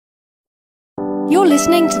You're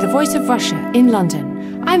listening to The Voice of Russia in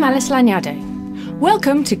London. I'm Alice Lagnado.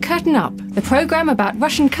 Welcome to Curtain Up, the programme about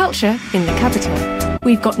Russian culture in the capital.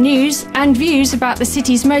 We've got news and views about the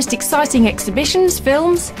city's most exciting exhibitions,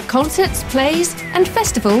 films, concerts, plays and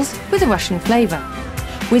festivals with a Russian flavour.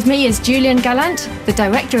 With me is Julian Gallant, the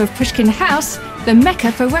director of Pushkin House, the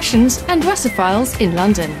mecca for Russians and Russophiles in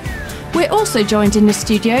London. We're also joined in the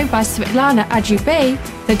studio by Svetlana Adjoubei,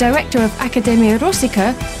 the director of Academia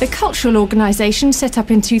Rossica, the cultural organisation set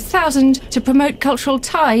up in 2000 to promote cultural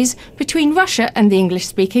ties between Russia and the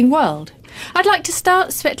English-speaking world. I'd like to start,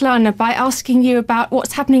 Svetlana, by asking you about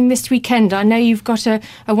what's happening this weekend. I know you've got a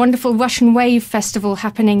wonderful Russian Wave festival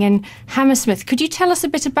happening in Hammersmith. Could you tell us a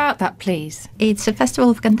bit about that, please? It's a festival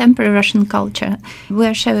of contemporary Russian culture.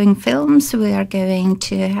 We're showing films, we are going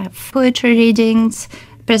to have poetry readings,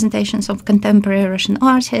 presentations of contemporary Russian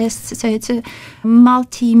artists. So it's a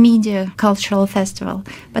multimedia cultural festival.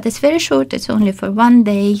 But it's very short, it's only for one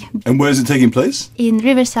day. And where is it taking place? In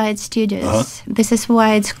Riverside Studios. This is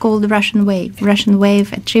why it's called Russian Wave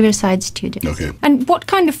at Riverside Studios. Okay. And what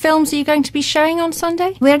kind of films are you going to be showing on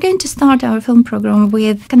Sunday? We are going to start our film program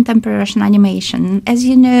with contemporary Russian animation. As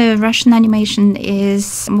you know, Russian animation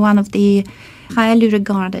is one of the highly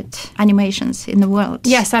regarded animations in the world.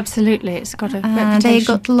 Yes, absolutely. It's got a reputation.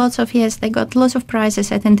 They got lots of prizes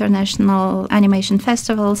at international animation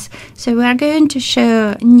festivals. So we are going to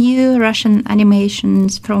show new Russian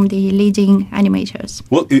animations from the leading animators.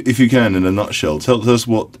 Well, if you can, in a nutshell, tell us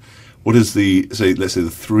what is the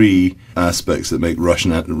three aspects that make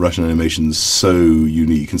Russian animation so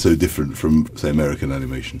unique and so different from, say, American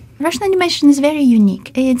animation? Russian animation is very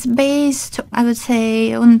unique. It's based, I would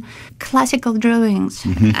say, on classical drawings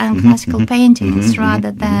and classical paintings rather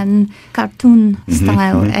than cartoon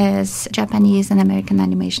style as Japanese and American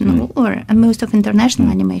animation or most of international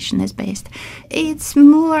animation is based. It's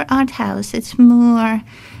more art house, it's more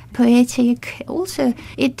poetic. Also,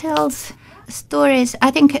 it tells stories. I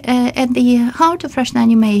think at the heart of Russian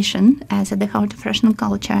animation, as at the heart of Russian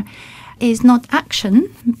culture, is not action,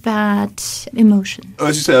 but emotion.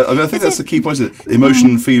 As you say, I think that's the key point, isn't it?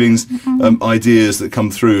 Emotion, feelings, ideas that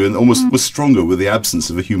come through and almost were stronger with the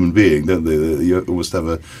absence of a human being, don't they? You almost have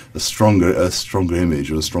a stronger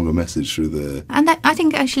image or a stronger message through the... And I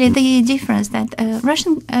think actually the difference that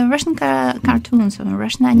Russian cartoons or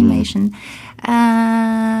Russian animation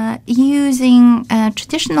using a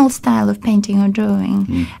traditional style of painting or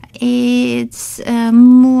drawing, it's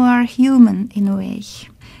more human in a way.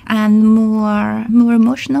 And more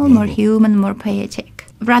emotional, more human, more poetic,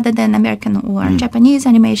 rather than American or Japanese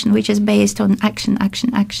animation, which is based on action.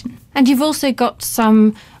 And you've also got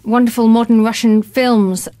some wonderful modern Russian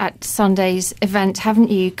films at Sunday's event,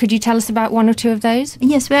 haven't you? Could you tell us about one or two of those?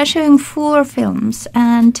 Yes, we are showing 4 films,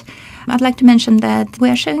 and I'd like to mention that we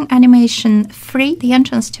are showing animation free. The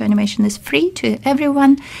entrance to animation is free to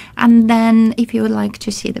everyone, and then if you would like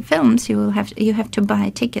to see the films, you have to buy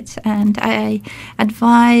tickets, and I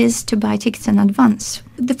advise to buy tickets in advance.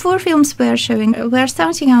 The 4 films we are showing, we are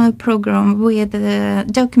starting our program with a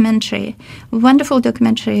wonderful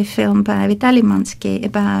documentary film by Vitaly Mansky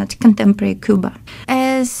about contemporary Cuba.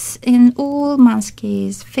 As in all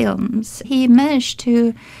Mansky's films, he managed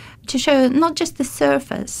to show not just the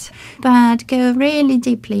surface, but go really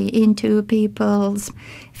deeply into people's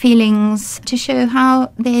feelings, to show how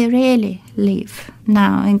they really live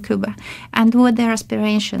now in Cuba and what their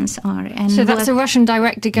aspirations are. And so that's a Russian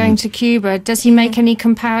director going to Cuba. Does he make any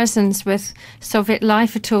comparisons with Soviet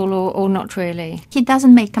life at all, or not really? He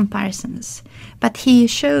doesn't make comparisons, but he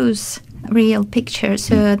shows real picture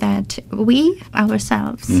so that we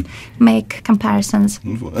ourselves make comparisons.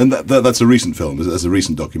 And that's a recent film, that's a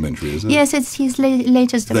recent documentary, is it? Yes, it's his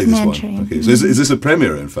latest documentary. Okay. So is this a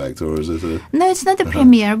premiere, in fact, or is it a... No, it's not a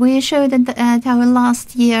premiere. We showed it at our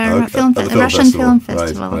last year Russian Film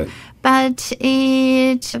Festival. Right. But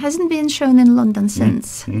it hasn't been shown in London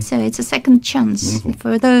since. So it's a second chance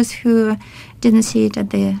for those who didn't see it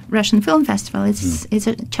at the Russian Film Festival. It's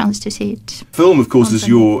a chance to see it. Film, of course,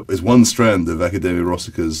 is one strand of Academia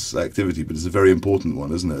Rossica's activity, but it's a very important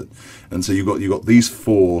one, isn't it? And so you got these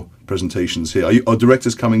 4 presentations here. Are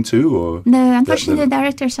directors coming too, or? No, unfortunately, the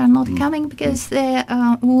directors are not coming because they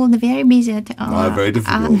are all very busy at very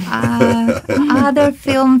difficult. other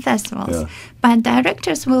film festivals. Yeah. But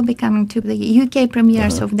directors will be coming to the UK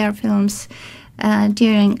premieres of their films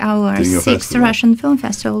during our 6th Russian Film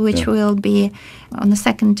Festival, which will be on the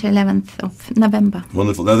 2nd to 11th of November.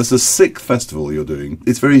 Wonderful. Now, there's a 6th festival you're doing.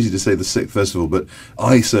 It's very easy to say the 6th festival, but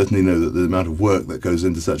I certainly know that the amount of work that goes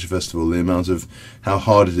into such a festival, the amount of how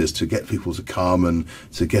hard it is to get people to come and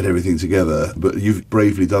to get everything together. But you've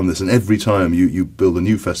bravely done this, and every time you build a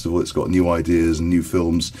new festival, it's got new ideas and new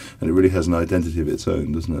films, and it really has an identity of its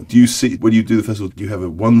own, doesn't it? Do you see, when you do the festival, do you have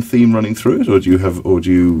one theme running through it, or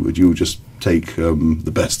do you just take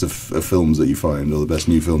the best of films that you find, or the best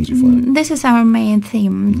new films you find? This is our main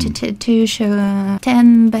theme, to show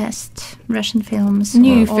 10 best Russian films.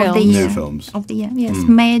 New films of the year, yes,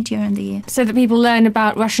 made during the year. So that people learn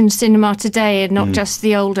about Russian cinema today and not just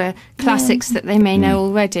the older classics that they may know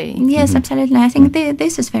already. Yes, absolutely. I think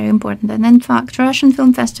this is very important. And in fact, Russian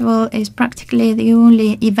Film Festival is practically the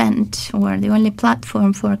only event or the only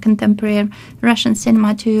platform for contemporary Russian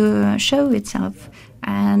cinema to show itself.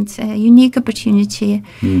 And a unique opportunity,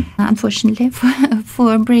 unfortunately,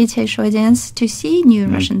 for British audience to see new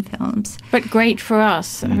Russian films. But great for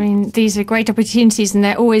us. I mean, these are great opportunities, and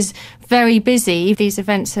they're always very busy. These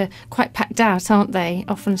events are quite packed out, aren't they?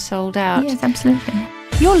 Often sold out. Yes, absolutely.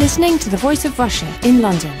 You're listening to The Voice of Russia in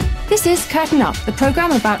London. This is Curtain Up, the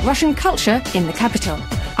programme about Russian culture in the capital.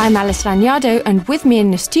 I'm Alice Lagnado, and with me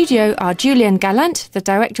in the studio are Julian Gallant, the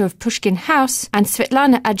director of Pushkin House, and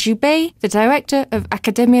Svetlana Adjoubei, the director of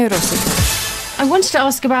Academia Rossica. I wanted to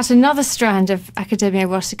ask about another strand of Academia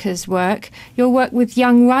Rossica's work, your work with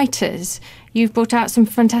young writers. You've brought out some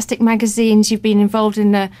fantastic magazines. You've been involved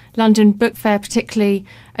in the London Book Fair, particularly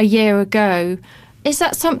a year ago. Is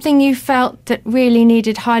that something you felt that really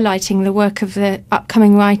needed highlighting, the work of the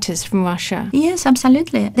upcoming writers from Russia? Yes,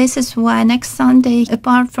 absolutely. This is why next Sunday,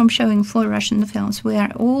 apart from showing 4 Russian films, we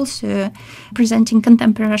are also presenting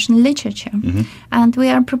contemporary Russian literature. And we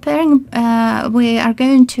are preparing, we are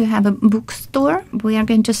going to have a bookstore. We are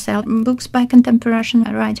going to sell books by contemporary Russian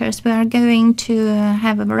writers. We are going to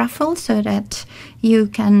have a raffle so that you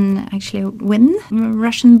can actually win a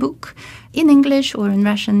Russian book. In English or in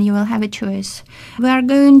Russian, you will have a choice. We are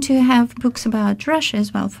going to have books about Russia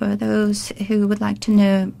as well for those who would like to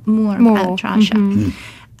know more. About Russia.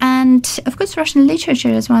 And, of course, Russian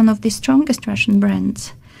literature is one of the strongest Russian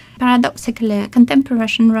brands. Paradoxically, contemporary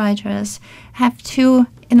Russian writers have to,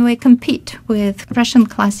 in a way, compete with Russian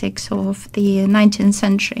classics of the 19th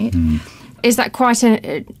century. Is that quite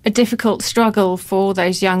a difficult struggle for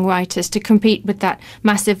those young writers to compete with that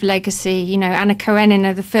massive legacy? You know, Anna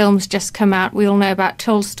Karenina, the film's just come out. We all know about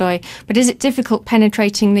Tolstoy. But is it difficult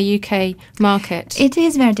penetrating the UK market? It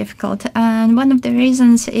is very difficult. And one of the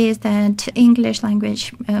reasons is that English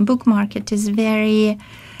language book market is very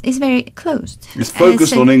closed. It's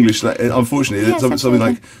focused on English. Unfortunately, yes, something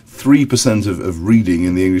like 3% of reading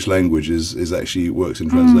in the English language is actually works in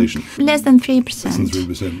translation. Less than 3%. Less than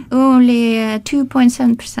 3%. Only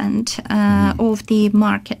 2.7% of the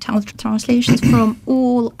market of translations from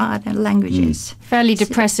all other languages. Fairly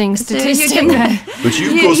depressing statistic so there. But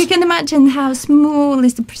you can imagine how small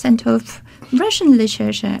is the percent of Russian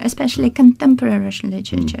literature, especially contemporary Russian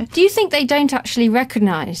literature. Do you think they don't actually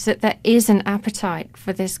recognise that there is an appetite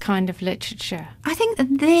for this kind of literature? I think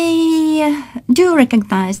that they do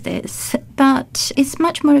recognise this, but it's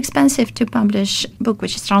much more expensive to publish a book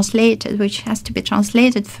which is translated, which has to be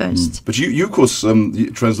translated first. But you of course,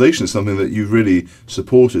 translation is something that you've really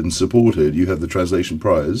supported. You have the Translation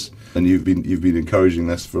Prize, and you've been encouraging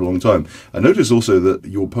this for a long time. I notice also that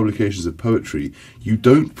your publications of poetry, you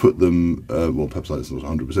don't put them, well, perhaps that's not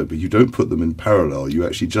 100%, but you don't put them in parallel. You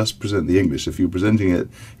actually just present the English. If you're presenting it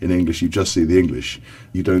in English, you just see the English.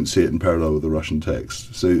 You don't see it in parallel with the Russian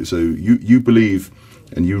text. So you believe,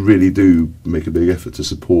 and you really do make a big effort to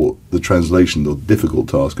support the translation, the difficult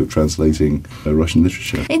task of translating Russian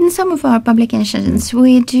literature. In some of our publications,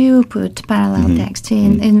 we do put parallel text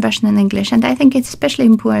in Russian and English, and I think it's especially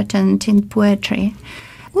important in poetry.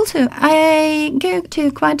 Also, I go to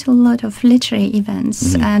quite a lot of literary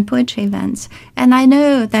events and poetry events, and I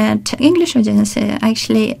know that English audience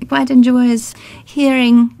actually quite enjoys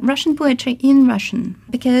hearing Russian poetry in Russian,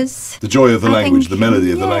 because the joy of the language, the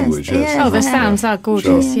melody of the language. Yes. Oh, the sounds are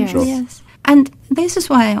gorgeous. Sure. Yes. And this is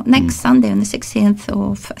why next Sunday, on the 16th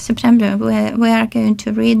of September, we are going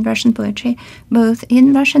to read Russian poetry, both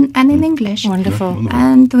in Russian and in English. Wonderful. Wonderful.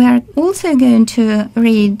 And we are also going to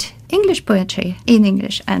read English poetry in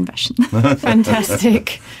English and Russian.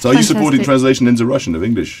 Fantastic. So are you supporting translation into Russian of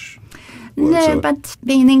English? No, but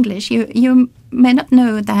being English, you may not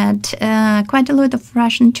know that quite a lot of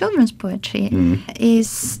Russian children's poetry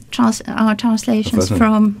are translations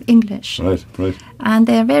from English. Right. And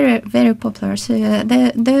they're very, very popular. So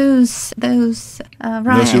those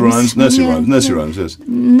rhymes. Nursery rhymes, yes.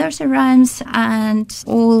 Nursery rhymes, and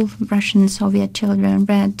all Russian Soviet children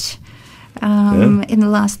read in the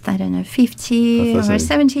last, 50 or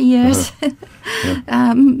 70 years.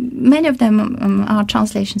 Many of them are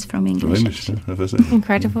translations from English.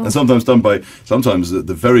 Incredible. And sometimes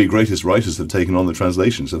the very greatest writers have taken on the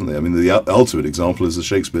translations, haven't they? I mean, the ultimate example is the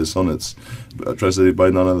Shakespeare sonnets, translated by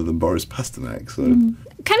none other than Boris Pasternak. So.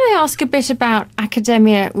 Can I ask a bit about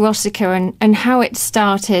Academia Rossica and how it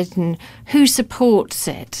started and who supports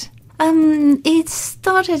it? It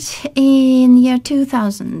started in year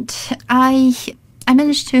 2000. I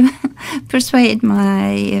managed to persuade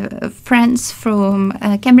my friends from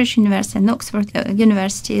Cambridge University and Oxford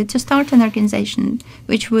University to start an organization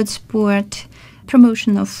which would support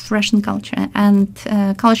promotion of Russian culture and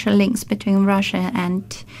cultural links between Russia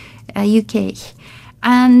and UK.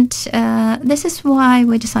 And this is why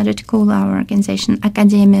we decided to call our organization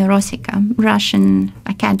Academia Rossica, Russian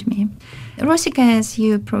Academy. Rossica, as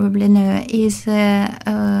you probably know, is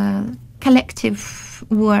a collective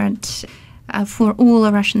word for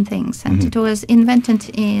all Russian things. And it was invented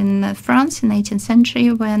in France in the 18th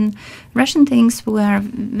century when Russian things were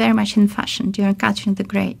very much in fashion during Catherine the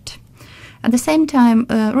Great. At the same time,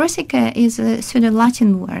 Rossica is a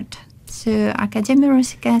pseudo-Latin word. So Academia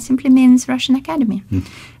Rossica simply means Russian Academy.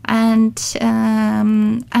 And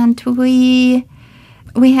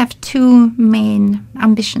we have two main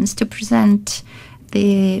ambitions: to present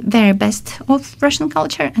the very best of Russian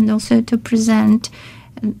culture and also to present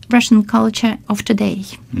Russian culture of today.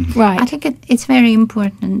 Right. I think it's very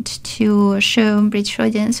important to show British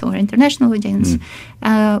audience or international audience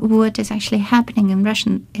what is actually happening in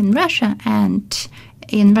Russia and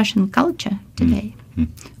in Russian culture today.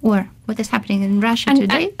 Or what is happening in Russia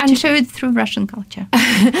today, and to show it through Russian culture.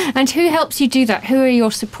 And who helps you do that? Who are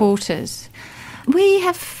your supporters? We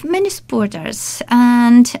have many supporters,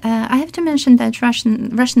 and I have to mention that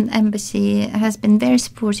Russian embassy has been very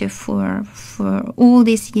supportive for all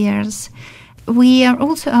these years.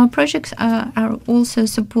 Our projects are also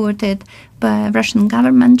supported by Russian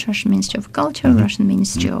government, Russian Ministry of Culture, Russian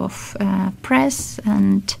Ministry of Press,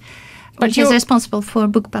 and which is responsible for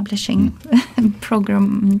book publishing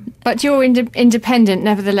program. But you're independent,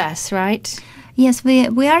 nevertheless, right? Yes,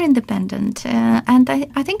 we are independent, and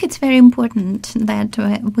I think it's very important that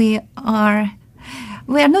we are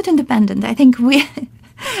not independent. I think we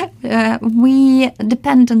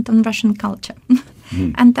dependent on Russian culture,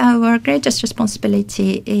 and our greatest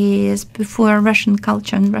responsibility is before Russian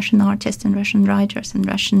culture and Russian artists and Russian writers and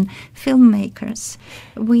Russian filmmakers.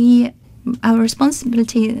 Our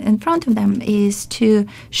responsibility in front of them is to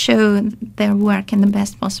show their work in the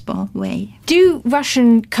best possible way. Do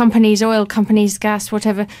Russian companies, oil companies, gas,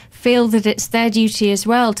 whatever, feel that it's their duty as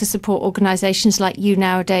well to support organisations like you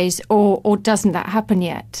nowadays, or doesn't that happen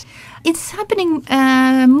yet? It's happening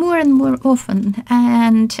more and more often,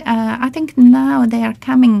 and I think now they are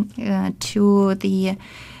coming to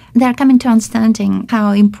understanding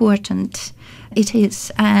how important it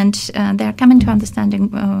is, and they're coming to understanding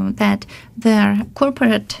that their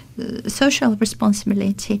corporate social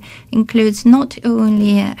responsibility includes not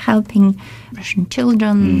only helping Russian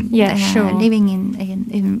children living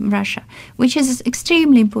in Russia, which is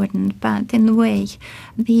extremely important, but in a way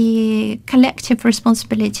the collective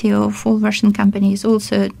responsibility of all Russian companies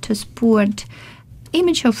also to support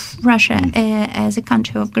image of Russia as a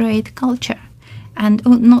country of great culture. And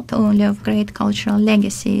not only of great cultural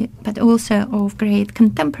legacy, but also of great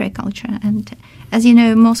contemporary culture. And as you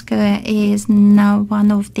know, Moscow is now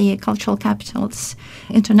one of the cultural capitals,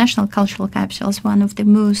 international cultural capitals, one of the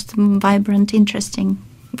most vibrant, interesting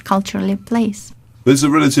culturally place. But it's a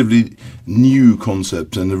relatively new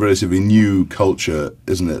concept and a relatively new culture,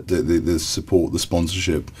 isn't it? The support, the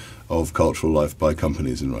sponsorship of cultural life by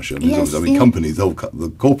companies in Russia. Companies,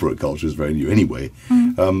 the corporate culture is very new anyway.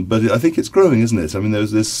 But I think it's growing, isn't it? I mean,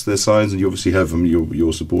 there's signs, and you obviously have them.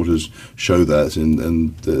 Your supporters show that,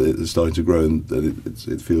 and it's starting to grow, and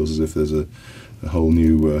it feels as if there's a whole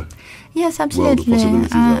new yes, absolutely, world of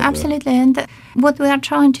possibilities absolutely. And what we are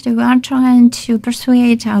trying to do, we are trying to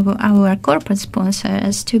persuade our corporate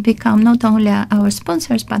sponsors to become not only our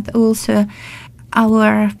sponsors but also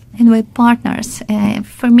our partners.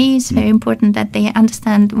 For me, it's very important that they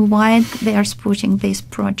understand why they are supporting this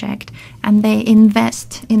project, and they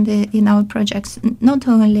invest in our projects, not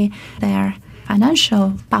only their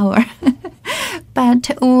financial power,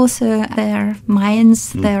 but also their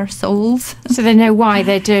minds, their souls. So they know why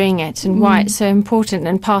they're doing it and why it's so important,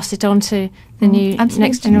 and pass it on to the new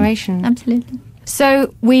next generation. Absolutely.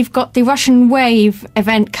 So we've got the Russian Wave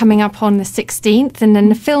event coming up on the 16th, and then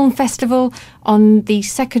the film festival on the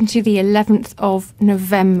 2nd to the 11th of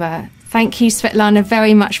November. Thank you, Svetlana,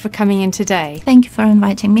 very much for coming in today. Thank you for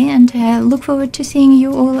inviting me, and look forward to seeing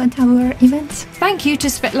you all at our events. Thank you to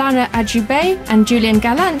Svetlana Adjoubei and Julian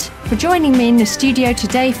Gallant for joining me in the studio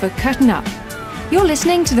today for Curtain Up. You're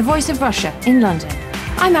listening to The Voice of Russia in London.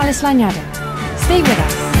 I'm Alice Lagnado. Stay with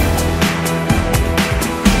us.